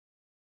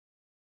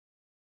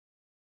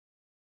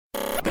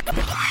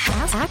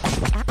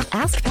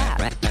Ask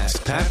Pat.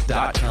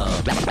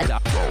 AskPat.com.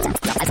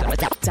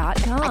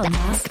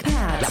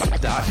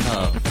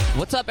 AskPat.com.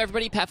 What's up,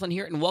 everybody? Pat Flynn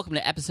here, and welcome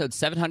to episode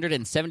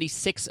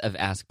 776 of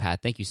Ask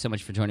Pat. Thank you so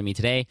much for joining me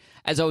today.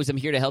 As always, I'm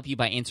here to help you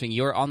by answering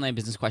your online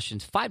business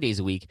questions 5 days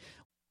a week.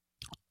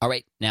 All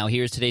right, now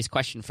here's today's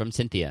question from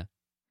Cynthia.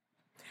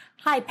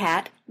 Hi,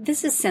 Pat.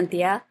 This is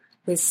Cynthia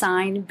with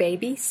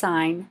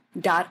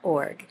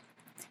SignBabySign.org.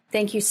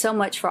 Thank you so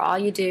much for all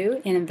you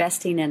do in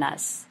investing in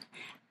us.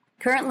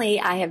 Currently,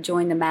 I have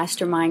joined the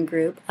mastermind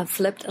group of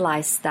Flipped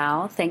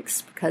Lifestyle,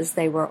 thanks because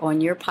they were on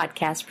your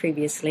podcast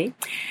previously.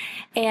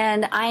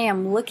 And I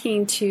am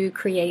looking to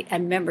create a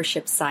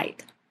membership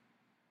site.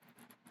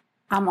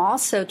 I'm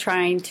also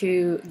trying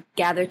to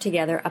gather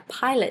together a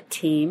pilot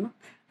team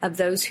of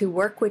those who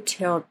work with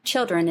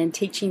children and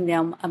teaching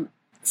them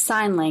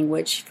sign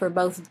language for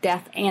both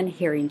deaf and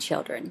hearing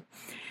children.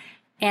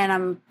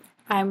 And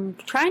I'm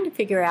trying to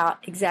figure out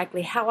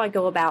exactly how I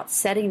go about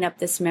setting up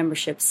this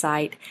membership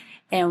site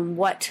and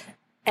what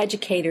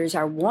educators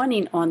are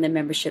wanting on the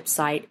membership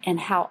site and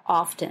how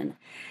often.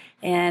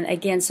 And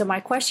again, so my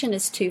question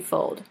is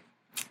twofold.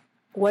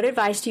 What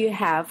advice do you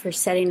have for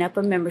setting up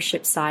a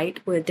membership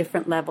site with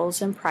different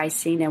levels and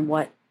pricing and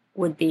what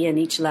would be in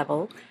each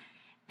level?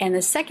 And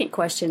the second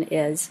question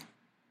is,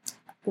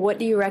 what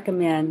do you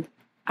recommend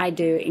I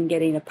do in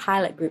getting a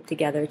pilot group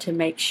together to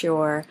make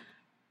sure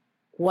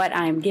what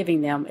I'm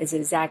giving them is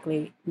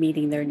exactly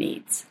meeting their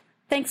needs?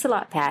 Thanks a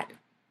lot, Pat.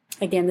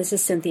 Again, this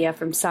is Cynthia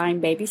from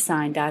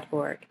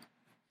SignBabySign.org.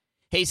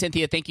 Hey,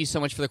 Cynthia, thank you so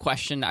much for the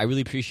question. I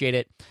really appreciate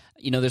it.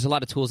 You know, there's a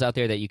lot of tools out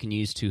there that you can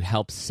use to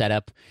help set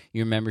up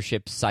your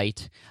membership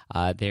site.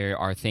 There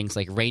are things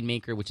like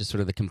Rainmaker, which is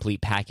sort of the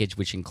complete package,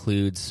 which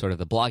includes sort of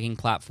the blogging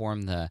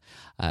platform,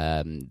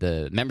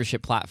 the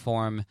membership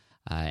platform,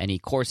 any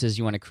courses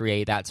you want to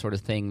create, that sort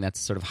of thing. That's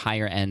sort of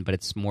higher end, but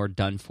it's more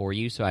done for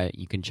you. So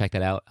you can check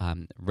that out,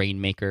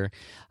 Rainmaker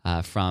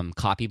from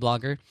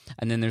Copyblogger.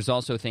 And then there's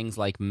also things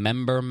like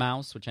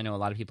MemberMouse, which I know a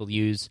lot of people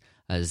use,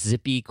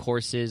 Zippy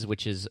Courses,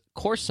 which is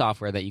course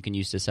software that you can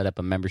use to set up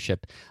a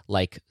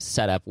membership-like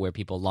setup where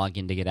people log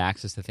in to get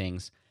access to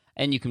things.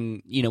 And you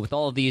can, with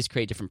all of these,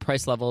 create different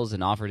price levels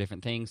and offer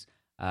different things.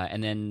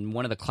 And then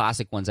one of the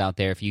classic ones out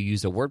there, if you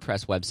use a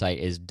WordPress website,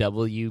 is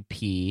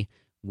WP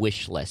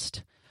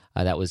Wishlist.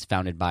 That was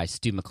founded by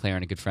Stu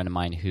McLaren, a good friend of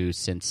mine who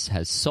since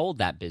has sold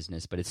that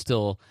business, but it's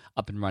still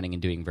up and running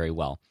and doing very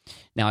well.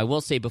 Now, I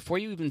will say, before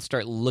you even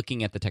start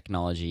looking at the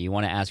technology, you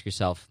want to ask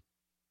yourself,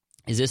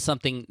 is this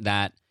something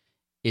that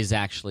is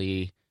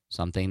actually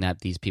something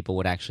that these people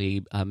would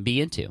actually be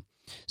into?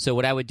 So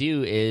what I would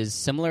do is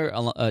similar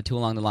to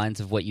along the lines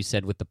of what you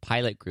said with the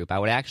pilot group. I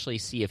would actually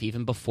see if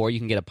even before you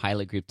can get a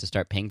pilot group to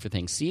start paying for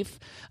things, see if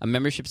a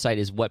membership site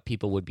is what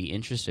people would be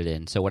interested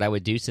in. So what I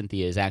would do,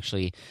 Cynthia, is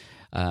actually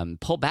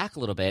pull back a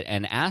little bit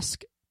and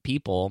ask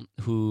people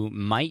who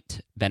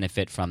might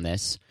benefit from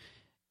this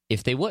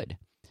if they would.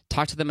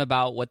 Talk to them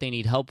about what they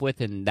need help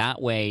with, and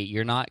that way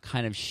you're not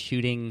kind of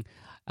shooting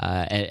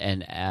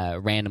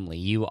randomly.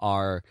 You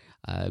are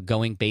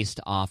going based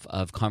off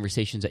of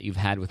conversations that you've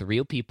had with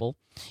real people.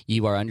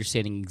 You are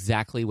understanding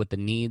exactly what the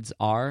needs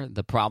are,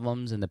 the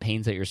problems and the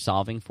pains that you're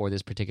solving for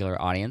this particular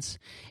audience.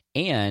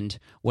 And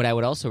what I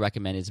would also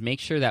recommend is make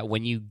sure that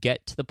when you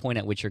get to the point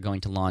at which you're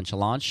going to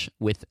launch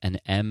with an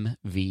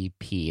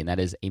MVP, and that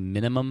is a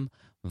minimum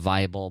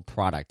viable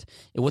product.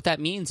 And what that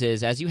means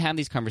is, as you have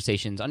these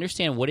conversations,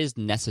 understand what is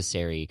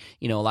necessary.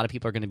 A lot of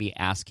people are going to be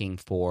asking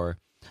for,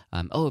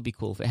 it'd be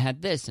cool if it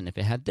had this, and if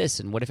it had this,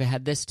 and what if it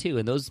had this too?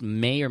 And those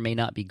may or may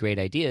not be great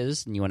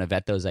ideas, and you want to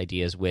vet those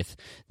ideas with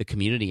the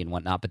community and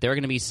whatnot. But there are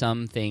going to be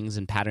some things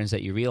and patterns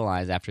that you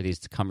realize after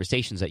these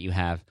conversations that you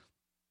have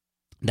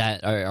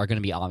that are going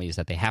to be obvious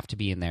that they have to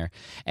be in there.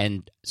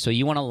 And so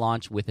you want to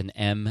launch with an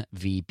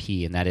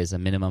MVP, and that is a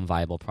minimum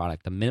viable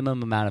product, the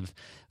minimum amount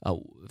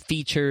of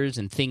features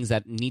and things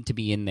that need to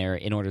be in there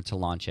in order to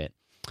launch it.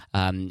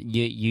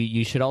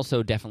 You should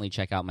also definitely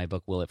check out my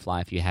book, Will It Fly,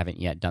 if you haven't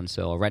yet done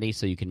so already,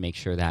 so you can make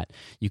sure that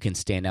you can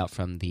stand out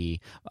from the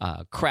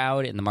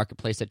crowd in the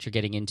marketplace that you're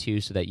getting into,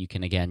 so that you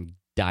can, again,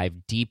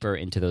 dive deeper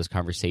into those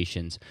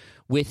conversations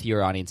with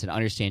your audience and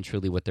understand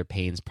truly what their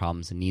pains,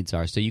 problems, and needs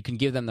are, so you can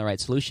give them the right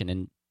solution.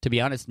 And to be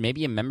honest,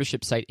 maybe a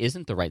membership site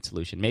isn't the right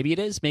solution. Maybe it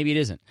is, maybe it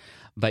isn't.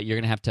 But you're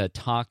going to have to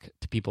talk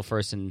to people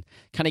first and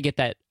kind of get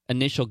that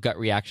initial gut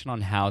reaction on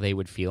how they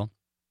would feel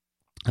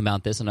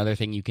about this. Another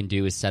thing you can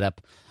do is set up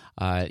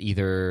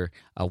either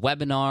a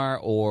webinar,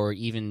 or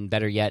even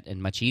better yet,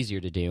 and much easier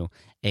to do,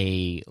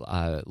 a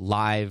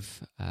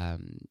live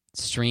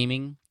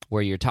streaming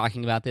where you're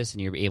talking about this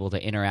and you're able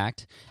to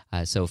interact.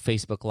 So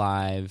Facebook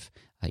Live,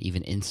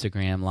 even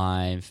Instagram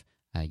Live,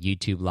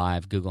 YouTube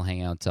Live, Google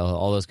Hangouts,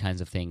 all those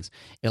kinds of things.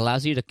 It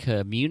allows you to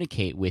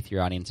communicate with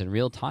your audience in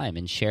real time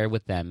and share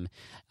with them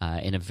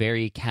in a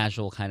very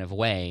casual kind of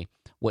way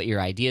what your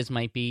ideas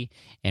might be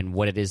and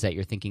what it is that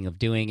you're thinking of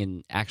doing,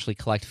 and actually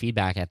collect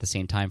feedback at the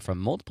same time from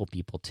multiple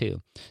people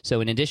too.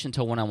 So in addition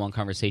to one-on-one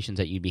conversations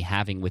that you'd be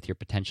having with your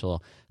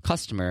potential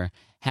customer,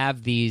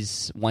 have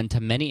these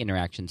one-to-many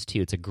interactions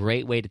too. It's a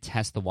great way to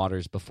test the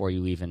waters before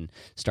you even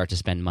start to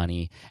spend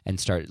money and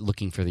start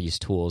looking for these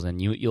tools.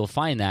 And you'll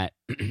find that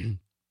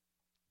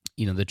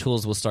the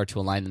tools will start to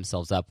align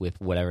themselves up with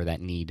whatever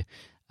that need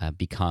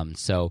becomes.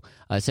 So,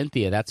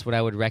 Cynthia, that's what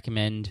I would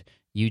recommend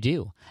you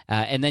do.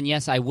 And then,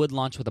 yes, I would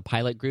launch with a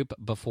pilot group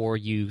before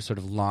you sort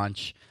of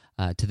launch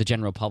to the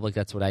general public.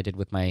 That's what I did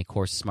with my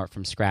course, Smart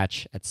From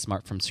Scratch, at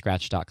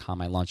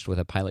smartfromscratch.com. I launched with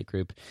a pilot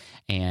group.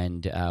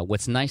 And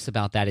what's nice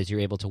about that is you're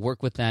able to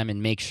work with them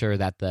and make sure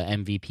that the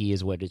MVP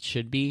is what it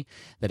should be,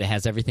 that it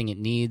has everything it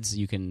needs.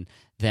 You can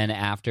then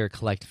after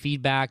collect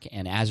feedback,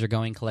 and as you're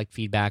going collect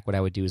feedback, what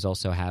I would do is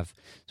also have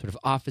sort of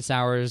office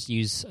hours,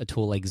 use a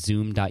tool like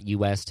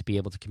zoom.us to be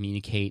able to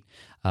communicate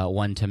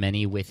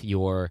one-to-many with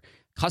your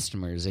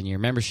customers and your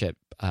membership,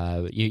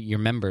 your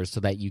members, so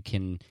that you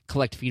can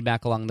collect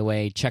feedback along the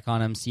way, check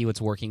on them, see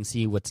what's working,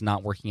 see what's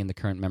not working in the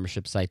current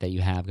membership site that you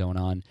have going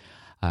on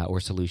or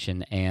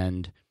solution,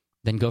 and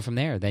then go from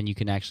there. Then you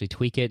can actually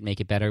tweak it,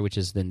 make it better, which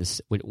is then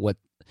what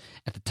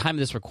at the time of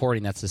this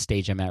recording, that's the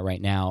stage I'm at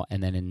right now.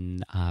 And then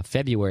in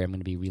February, I'm going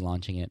to be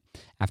relaunching it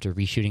after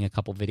reshooting a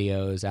couple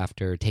videos,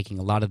 after taking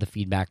a lot of the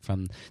feedback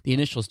from the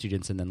initial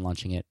students, and then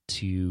launching it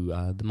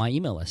to my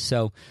email list.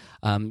 So,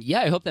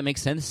 I hope that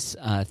makes sense,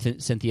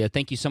 Cynthia.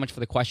 Thank you so much for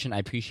the question. I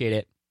appreciate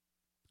it.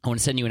 I want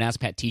to send you an Ask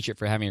Pat t-shirt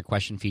for having your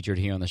question featured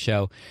here on the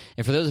show.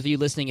 And for those of you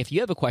listening, if you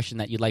have a question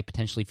that you'd like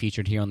potentially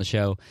featured here on the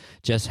show,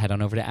 just head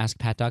on over to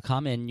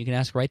askpat.com and you can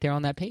ask right there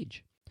on that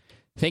page.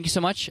 Thank you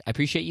so much. I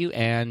appreciate you.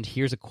 And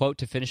here's a quote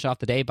to finish off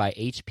the day by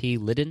H.P.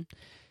 Liddon.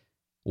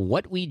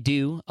 What we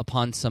do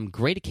upon some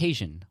great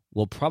occasion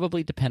will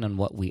probably depend on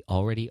what we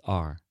already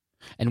are.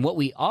 And what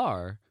we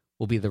are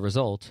will be the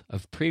result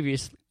of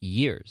previous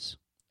years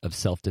of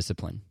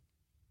self-discipline.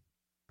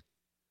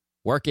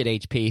 Work it,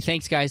 HP.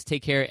 Thanks, guys.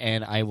 Take care,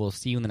 and I will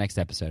see you in the next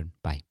episode.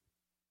 Bye.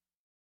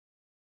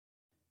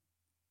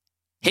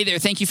 Hey there,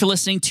 thank you for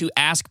listening to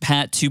Ask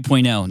Pat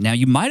 2.0. Now,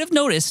 you might have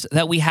noticed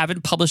that we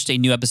haven't published a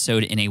new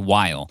episode in a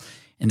while,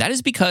 and that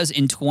is because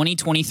in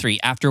 2023,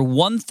 after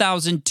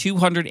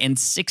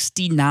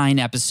 1,269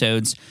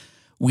 episodes,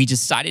 we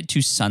decided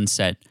to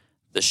sunset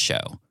the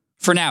show.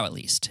 For now, at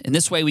least. In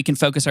this way, we can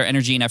focus our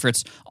energy and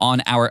efforts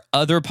on our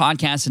other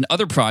podcasts and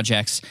other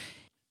projects.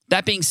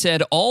 That being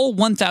said, all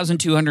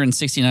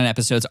 1,269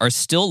 episodes are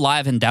still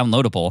live and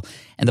downloadable,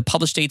 and the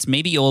published dates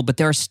may be old, but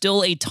there are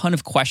still a ton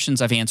of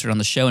questions I've answered on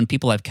the show and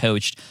people I've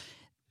coached.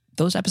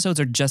 Those episodes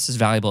are just as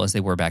valuable as they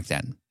were back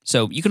then.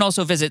 So you can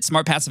also visit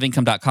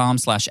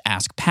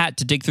smartpassiveincome.com/askpat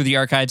to dig through the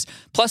archives.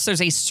 Plus,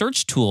 there's a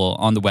search tool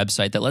on the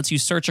website that lets you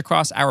search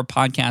across our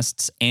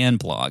podcasts and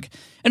blog.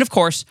 And of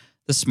course,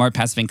 the Smart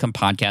Passive Income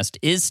podcast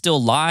is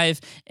still live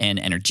and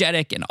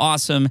energetic and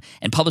awesome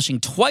and publishing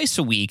twice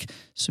a week.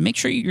 So make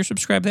sure you're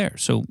subscribed there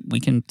so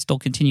we can still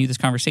continue this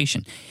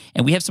conversation.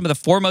 And we have some of the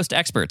foremost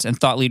experts and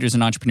thought leaders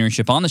in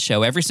entrepreneurship on the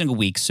show every single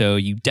week, so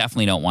you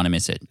definitely don't want to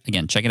miss it.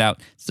 Again, check it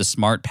out. It's the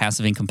Smart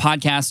Passive Income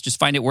podcast. Just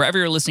find it wherever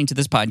you're listening to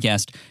this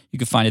podcast. You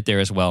can find it there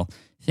as well.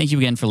 Thank you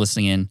again for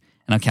listening in,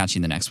 and I'll catch you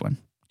in the next one.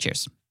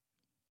 Cheers.